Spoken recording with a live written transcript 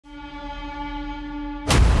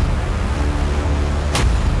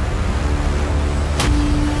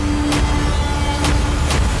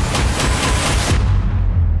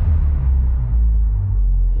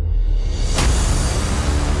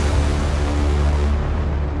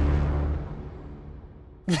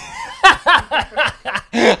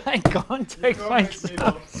I can't take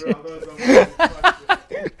myself.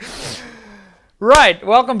 Right,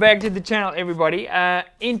 welcome back to the channel, everybody.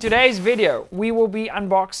 In today's video, we will be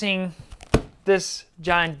unboxing this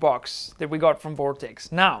giant box that we got from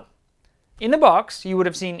Vortex. Now, in the box, you would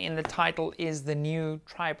have seen in the title is the new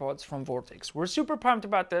tripods from Vortex. We're super pumped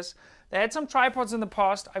about this. They had some tripods in the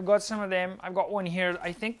past. I've got some of them. I've got one here.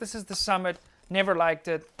 I think this is the Summit. Never liked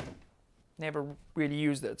it. Never really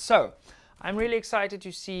used it. So, I'm really excited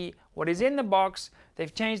to see what is in the box.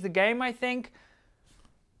 They've changed the game, I think.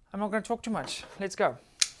 I'm not going to talk too much. Let's go.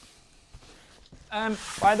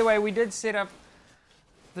 By the way, we did set up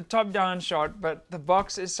the top-down shot, but the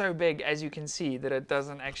box is so big, as you can see, that it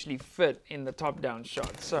doesn't actually fit in the top-down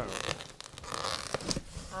shot. So,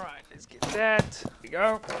 all right, let's get that. Here we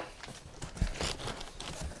go.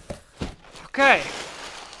 Okay.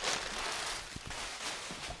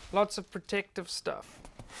 Lots of protective stuff.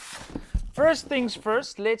 First things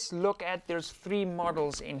first, let's look at, there's 3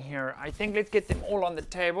 models in here. I think let's get them all on the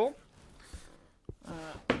table.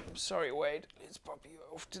 Sorry, wait, let's pop you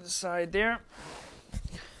off to the side there.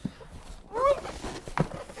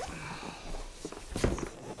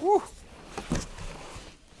 Woo.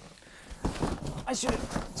 I should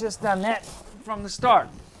have just done that from the start.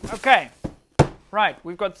 Okay, right,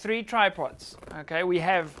 we've got 3 tripods. Okay, we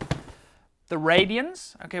have the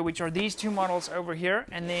Radians, okay, which are these 2 models over here,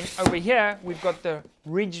 and then over here we've got the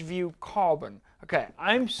Ridgeview Carbon. Okay,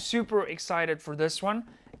 I'm super excited for this one,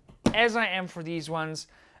 as I am for these ones,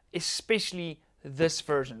 especially this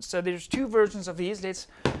version. So there's 2 versions of these. Let's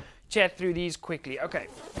chat through these quickly. Okay,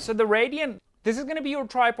 so the Radian, this is going to be your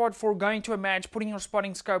tripod for going to a match, putting your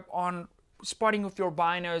spotting scope on, spotting with your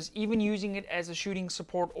binos, even using it as a shooting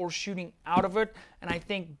support or shooting out of it, and I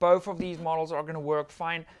think both of these models are going to work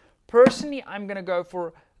fine. Personally, I'm going to go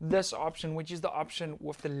for this option, which is the option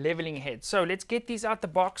with the leveling head. So let's get these out the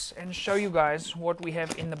box and show you guys what we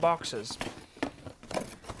have in the boxes.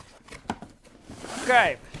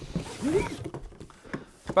 Okay.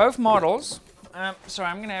 Both models. Sorry,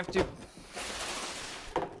 I'm going to have to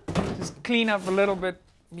just clean up a little bit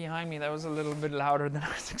behind me. That was a little bit louder than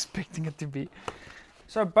I was expecting it to be.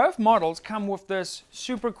 So both models come with this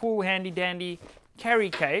super cool handy dandy carry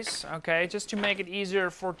case, okay, just to make it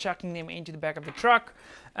easier for chucking them into the back of the truck.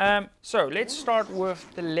 So let's start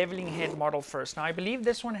with the leveling head model first. Now I believe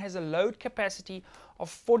this one has a load capacity of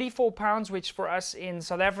 44 pounds, which for us in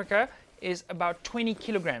South Africa is about 20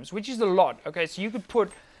 kilograms, which is a lot. Okay, so you could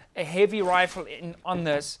put a heavy rifle in on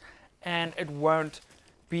this and it won't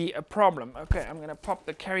be a problem. Okay, I'm gonna pop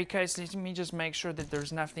the carry case. Let me just make sure that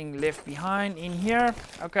there's nothing left behind in here.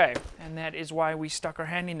 Okay, and that is why we stuck our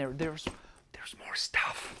hand in there. There's more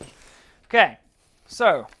stuff. Okay,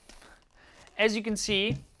 so as you can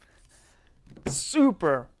see,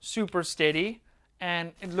 super steady,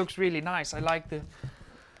 and it looks really nice. I like the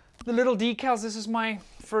little decals. This is my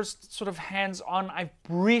first sort of hands-on. I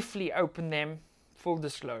briefly opened them. Full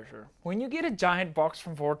disclosure, when you get a giant box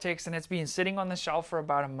from Vortex and it's been sitting on the shelf for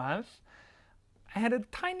about a month, I had a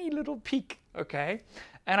tiny little peek, okay,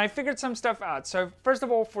 and I figured some stuff out. So first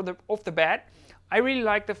of all, off the bat, I really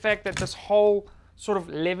like the fact that this whole sort of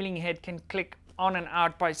leveling head can click on and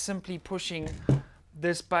out by simply pushing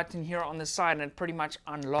this button here on the side, and it pretty much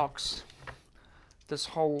unlocks this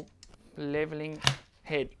whole leveling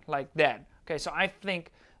head like that. Okay, so I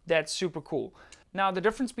think that's super cool. Now the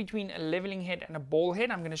difference between a leveling head and a ball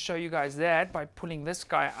head, I'm going to show you guys that by pulling this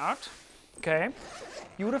guy out. Okay,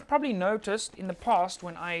 you would have probably noticed in the past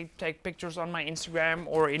when I take pictures on my Instagram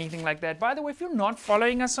or anything like that. By the way, if you're not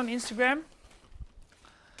following us on Instagram,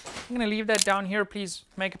 I'm going to leave that down here. Please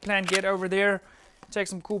make a plan, get over there, take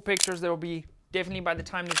some cool pictures. There will be, definitely by the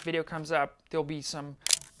time this video comes up, there'll be some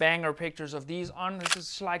banger pictures of these on. This is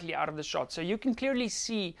slightly out of the shot, so you can clearly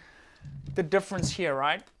see the difference here,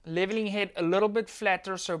 right? Leveling head a little bit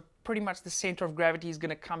flatter, so pretty much the center of gravity is going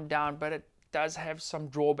to come down, but it does have some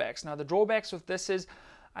drawbacks. Now the drawbacks with this is,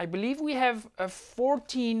 I believe we have a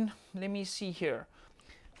 14, let me see here,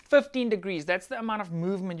 15 degrees. That's the amount of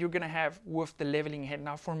movement you're going to have with the leveling head.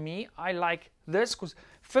 Now for me, I like this because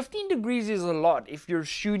 15 degrees is a lot if you're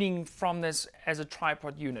shooting from this as a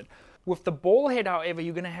tripod unit. With the ball head, however,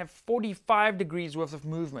 you're going to have 45 degrees worth of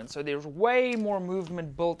movement. So there's way more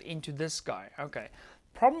movement built into this guy. Okay.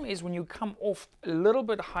 Problem is when you come off a little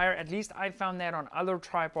bit higher, at least I found that on other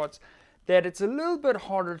tripods, that it's a little bit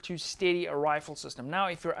harder to steady a rifle system. Now,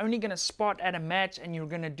 if you're only going to spot at a match and you're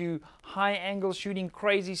going to do high angle shooting,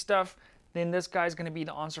 crazy stuff, then this guy's going to be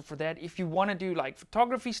the answer for that. If you want to do like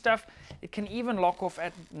photography stuff, it can even lock off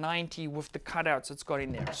at 90 with the cutouts it's got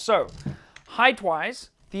in there. So height wise,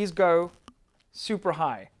 these go super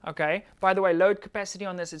high. Okay, by the way, load capacity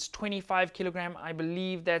on this is 25 kilogram. I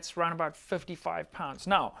believe that's around about 55 pounds.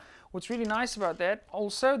 Now, what's really nice about that,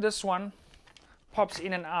 also this one pops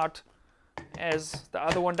in and out as the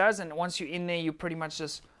other one does, and once you're in there, you pretty much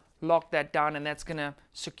just lock that down, and that's gonna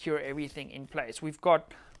secure everything in place. We've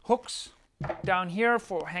got hooks down here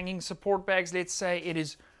for hanging support bags. Let's say it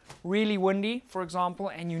is really windy, for example,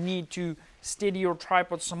 and you need to steady your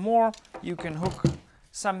tripod some more, you can hook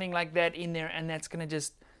something like that in there, and that's gonna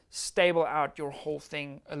just stable out your whole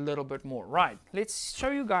thing a little bit more. Right, let's show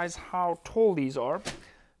you guys how tall these are.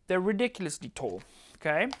 They're ridiculously tall.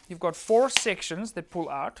 Okay, you've got 4 sections that pull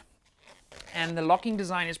out, and the locking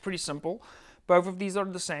design is pretty simple. Both of these are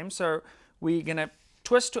the same, so we're gonna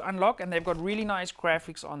twist to unlock, and they've got really nice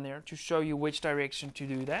graphics on there to show you which direction to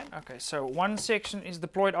do that. Okay, so one section is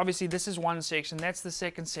deployed. Obviously this is one section, that's the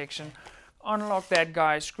second section. Unlock that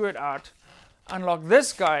guy, screw it out. Unlock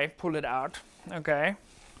this guy, pull it out. Okay,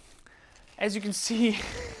 as you can see,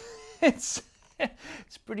 it's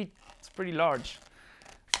pretty large.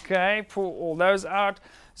 Okay, pull all those out.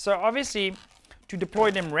 So obviously, to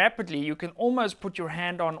deploy them rapidly, you can almost put your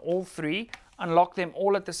hand on all 3, unlock them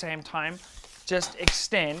all at the same time, just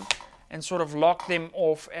extend and sort of lock them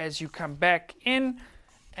off as you come back in,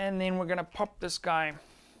 and then we're gonna pop this guy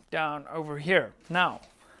down over here. Now,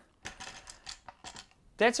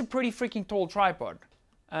 that's a pretty freaking tall tripod.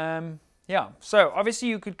 Yeah, so obviously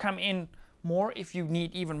you could come in more if you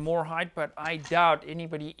need even more height, but I doubt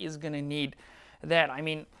anybody is gonna need that. I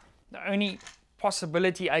mean, the only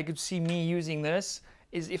possibility I could see me using this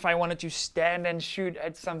is if I wanted to stand and shoot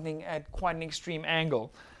at something at quite an extreme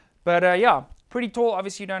angle. But yeah, pretty tall.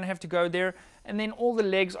 Obviously you don't have to go there, and then all the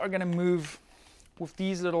legs are going to move with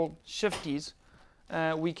these little shifties.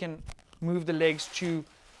 We can move the legs to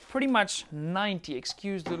pretty much 90.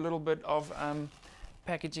 Excuse the little bit of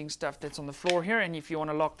packaging stuff that's on the floor here, and if you want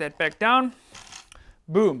to lock that back down,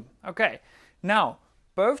 boom. Okay, now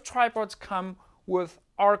both tripods come with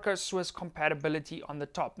Arca Swiss compatibility on the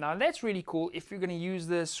top. Now that's really cool if you're going to use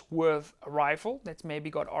this with a rifle that's maybe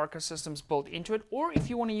got Arca systems built into it, or if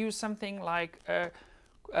you want to use something like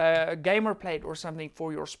a gamer plate or something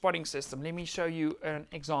for your spotting system. Let me show you an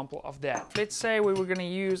example of that. Let's say we were going to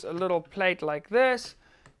use a little plate like this.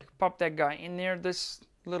 Pop that guy in there. This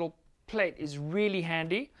little plate is really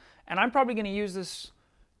handy, and I'm probably going to use this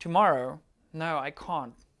tomorrow. No, I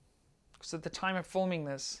can't, because at the time of filming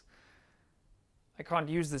this, I can't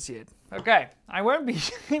use this yet. Okay, I won't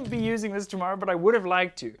be using this tomorrow, but I would have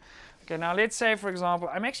liked to. Okay, now let's say, for example,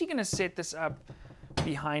 I'm actually going to set this up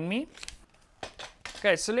behind me.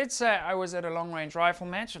 Okay, so let's say I was at a long-range rifle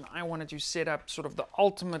match and I wanted to set up sort of the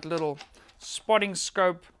ultimate little spotting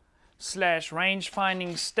scope / range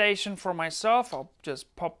finding station for myself. I'll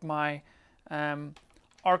just pop my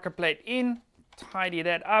Arca plate in, tidy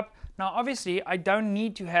that up. Now obviously I don't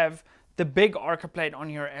need to have the big Arca plate on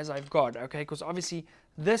here as I've got, okay, because obviously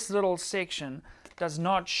this little section does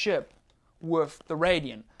not ship with the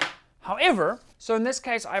Radian. However, so in this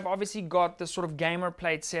case I've obviously got the sort of gamer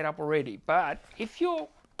plate set up already, but if your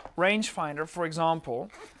rangefinder, for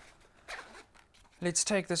example, let's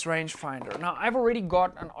take this rangefinder. Now I've already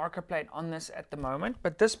got an Arca plate on this at the moment,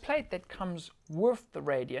 but this plate that comes with the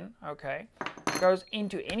Radian, okay, goes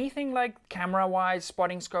into anything like camera wise,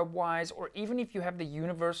 spotting scope wise, or even if you have the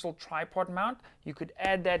universal tripod mount, you could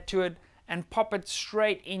add that to it and pop it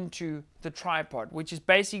straight into the tripod, which is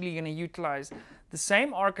basically going to utilize the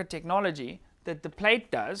same Arca technology that the plate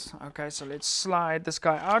does. Okay, so let's slide this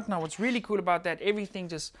guy out. Now what's really cool about that, everything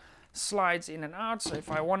just slides in and out. So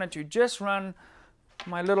if I wanted to just run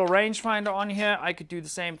my little rangefinder on here, I could do the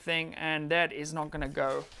same thing, and that is not going to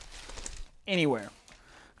go anywhere.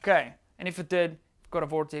 Okay, and if it did, got a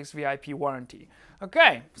Vortex VIP warranty.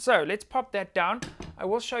 Okay, so let's pop that down. I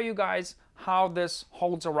will show you guys how this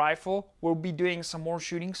holds a rifle. We'll be doing some more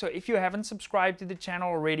shooting, so if you haven't subscribed to the channel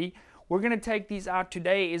already, we're going to take these out.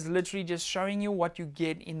 Today is literally just showing you what you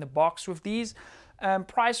get in the box with these.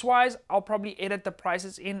 Price wise, I'll probably edit the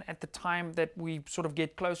prices in at the time that we sort of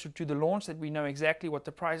get closer to the launch, that we know exactly what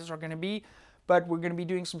the prices are going to be. But we're going to be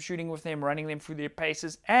doing some shooting with them, running them through their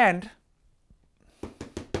paces, and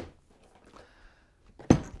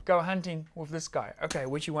go hunting with this guy, okay,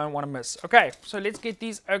 which you won't want to miss. Okay, so let's get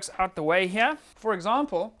these oaks out the way here. For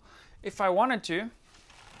example, if I wanted to,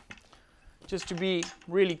 just to be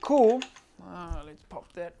really cool, let's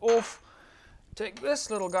pop that off. Take this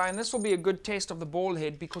little guy, and this will be a good test of the ball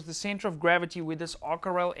head, because the center of gravity where this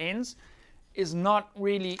Arca rail ends is not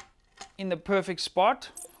really in the perfect spot.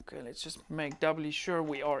 Okay, let's just make doubly sure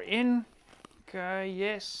we are in. Okay,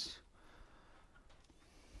 yes.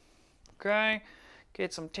 Okay,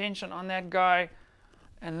 get some tension on that guy,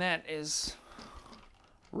 and that is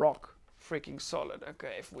rock freaking solid.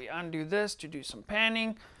 Okay, if we undo this to do some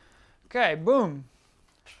panning, okay, boom.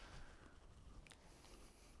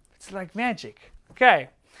 It's like magic. Okay,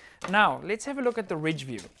 now let's have a look at the ridge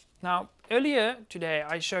view. Now, earlier today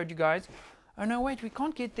I showed you guys, oh no, wait, we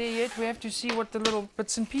can't get there yet. We have to see what the little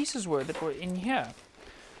bits and pieces were that were in here.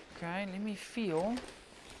 Okay, let me feel.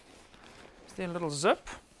 Is there a little zip?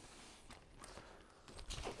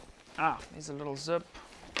 Ah, there's a little zip.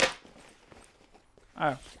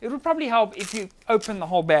 Oh, it would probably help if you open the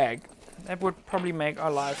whole bag. That would probably make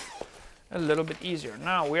our life a little bit easier.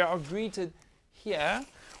 Now, we are greeted here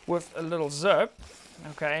with a little zip.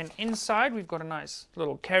 Okay, and inside we've got a nice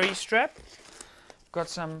little carry strap. Got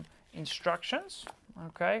some instructions.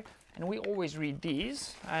 Okay, and we always read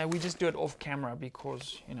these. We just do it off camera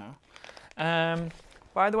because, you know.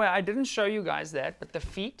 By the way, I didn't show you guys that, but the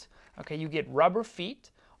feet, okay, you get rubber feet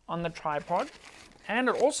on the tripod, and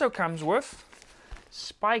it also comes with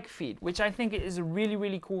spike feet, which I think is a really,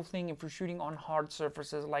 really cool thing if you're shooting on hard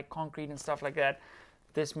surfaces like concrete and stuff like that.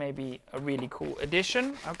 This may be a really cool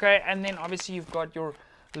addition. Okay, and then obviously you've got your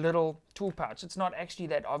little tool pouch. It's not actually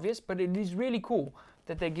that obvious, but it is really cool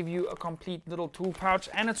that they give you a complete little tool pouch,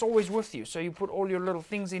 and it's always with you. So you put all your little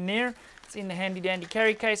things in there. It's in the handy dandy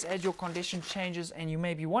carry case. As your condition changes and you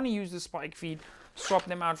maybe want to use the spike feet, swap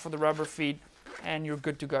them out for the rubber feet, and you're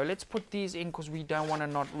good to go. Let's put these in because we don't want to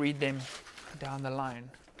not read them down the line.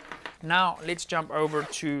 Now let's jump over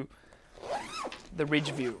to the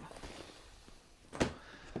ridge view.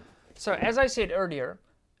 So as I said earlier,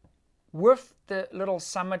 with the little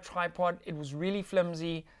summer tripod, it was really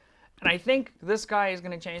flimsy, and I think this guy is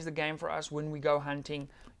going to change the game for us when we go hunting.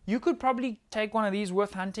 You could probably take one of these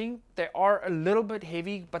with hunting. They are a little bit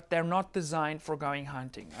heavy, but they're not designed for going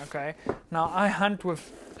hunting. Okay, now I hunt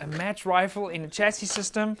with a match rifle in a chassis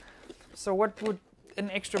system, so what would an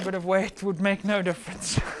extra bit of weight would make no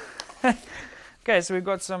difference. Okay, so we've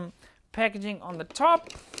got some packaging on the top,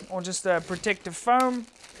 or just a protective foam.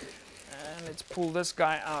 Let's pull this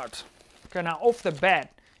guy out. Okay, now off the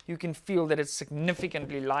bat, you can feel that it's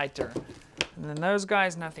significantly lighter. And then those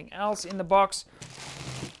guys, nothing else in the box.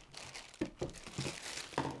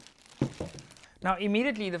 Now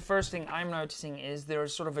immediately the first thing I'm noticing is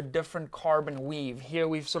there's sort of a different carbon weave. Here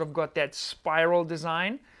we've sort of got that spiral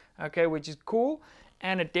design, okay, which is cool.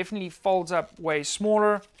 And it definitely folds up way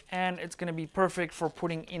smaller, and it's going to be perfect for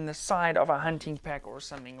putting in the side of a hunting pack or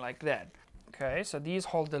something like that. Okay, so these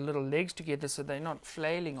hold the little legs together so they're not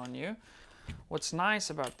flailing on you. What's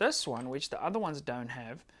nice about this one, which the other ones don't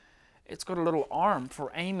have, it's got a little arm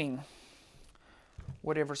for aiming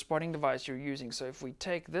whatever spotting device you're using. So if we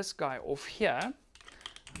take this guy off here,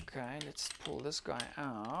 okay, let's pull this guy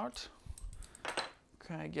out.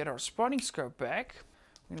 Okay, get our spotting scope back.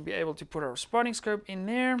 We're going to be able to put our spotting scope in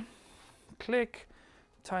there, click,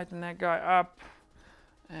 tighten that guy up.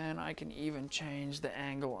 And I can even change the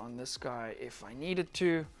angle on this guy if I needed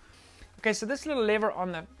to. Okay, so this little lever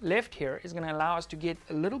on the left here is going to allow us to get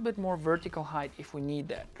a little bit more vertical height if we need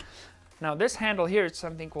that. Now this handle here is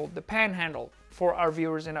something called the pan handle. For our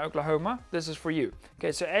viewers in Oklahoma, this is for you.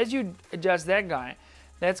 Okay, so as you adjust that guy,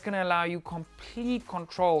 that's going to allow you complete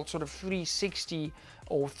control, sort of 360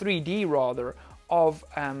 or 3D rather, of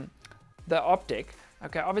the optic.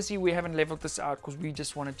 Okay, obviously we haven't leveled this out because we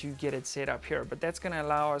just wanted to get it set up here, but that's going to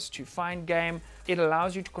allow us to find game. It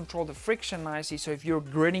allows you to control the friction nicely, so if you're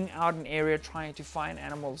gridding out an area trying to find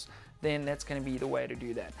animals, then that's going to be the way to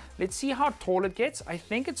do that. Let's see how tall it gets. I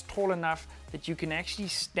think it's tall enough that you can actually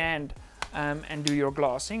stand and do your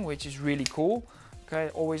glassing, which is really cool. Okay,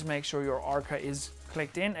 always make sure your arca is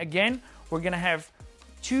clicked in. Again, we're going to have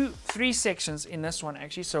three sections in this one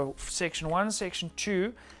actually, so section 1, section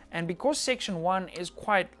 2. And because section 1 is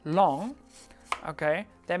quite long, okay,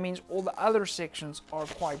 that means all the other sections are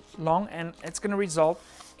quite long, and it's going to result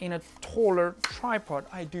in a taller tripod.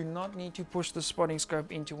 I do not need to push the spotting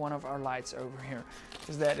scope into one of our lights over here,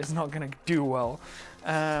 because that is not going to do well.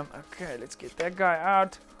 Okay, let's get that guy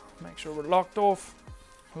out. Make sure we're locked off.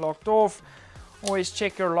 Locked off. Always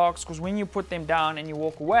check your locks, because when you put them down and you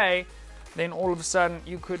walk away, then all of a sudden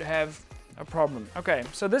you could have a problem. Okay,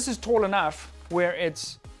 so this is tall enough where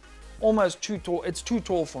it's almost too tall. It's too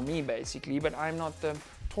tall for me basically, but I'm not the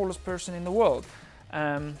tallest person in the world.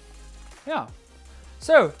 Yeah,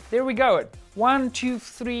 so there we go. 1, 2,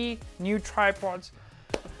 3 new tripods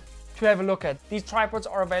to have a look at. These tripods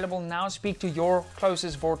are available now. Speak to your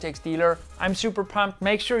closest Vortex dealer. I'm super pumped.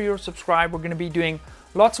 Make sure you're subscribed. We're going to be doing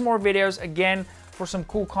lots more videos again for some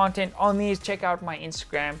cool content on these. Check out my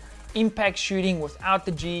Instagram, Impact Shooting without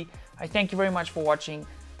the G. I thank you very much for watching.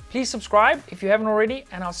 Please subscribe if you haven't already,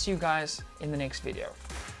 and I'll see you guys in the next video.